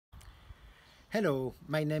Hello,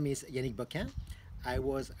 my name is Yannick Boquin. I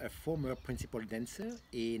was a former principal dancer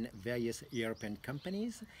in various European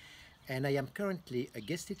companies, and I am currently a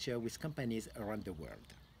guest teacher with companies around the world.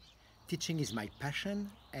 Teaching is my passion,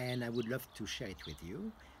 and I would love to share it with you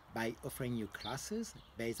by offering you classes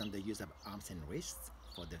based on the use of arms and wrists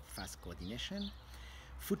for the fast coordination,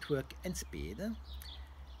 footwork and speed,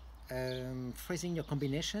 phrasing your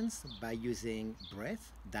combinations by using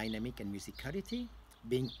breath, dynamic and musicality,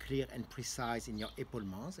 being clear and precise in your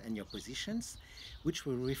épaulements and your positions, which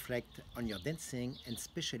will reflect on your dancing, and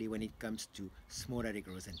especially when it comes to small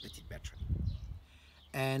allegros and petit batterie.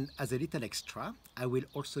 And as a little extra, I will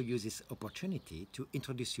also use this opportunity to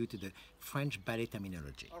introduce you to the French ballet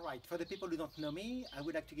terminology. All right, for the people who don't know me, I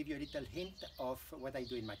would like to give you a little hint of what I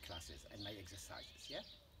do in my classes and my exercises, yeah?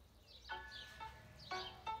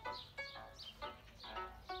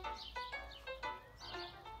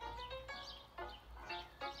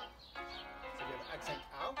 So we have accent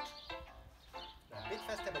out, a bit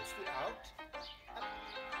faster but still out, up,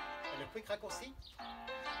 and a quick raccourci,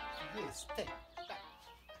 yes, step, back.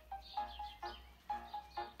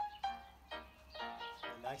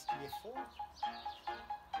 A nice plié faux,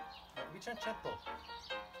 reach and tempo,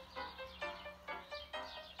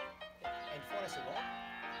 and for a second,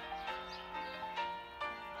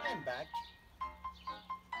 and back.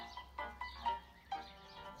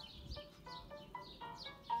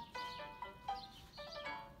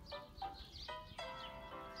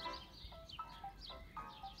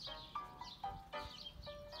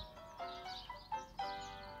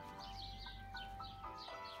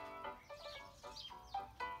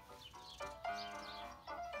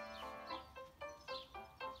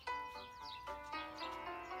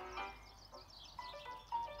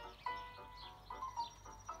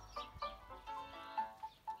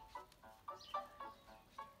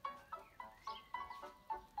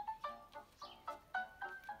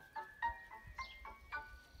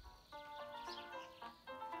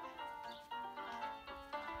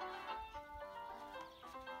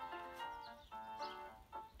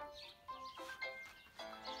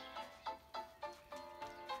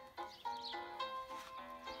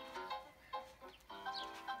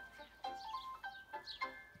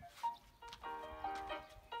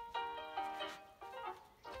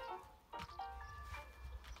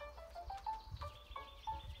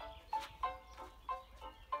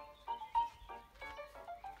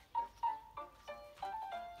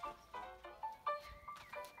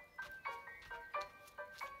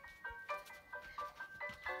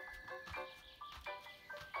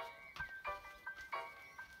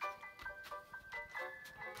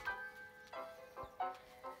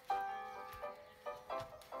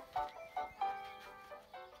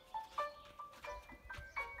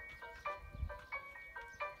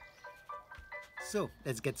 So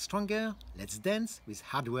let's get stronger, let's dance with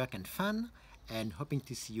hard work and fun, and hoping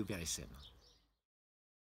to see you very soon.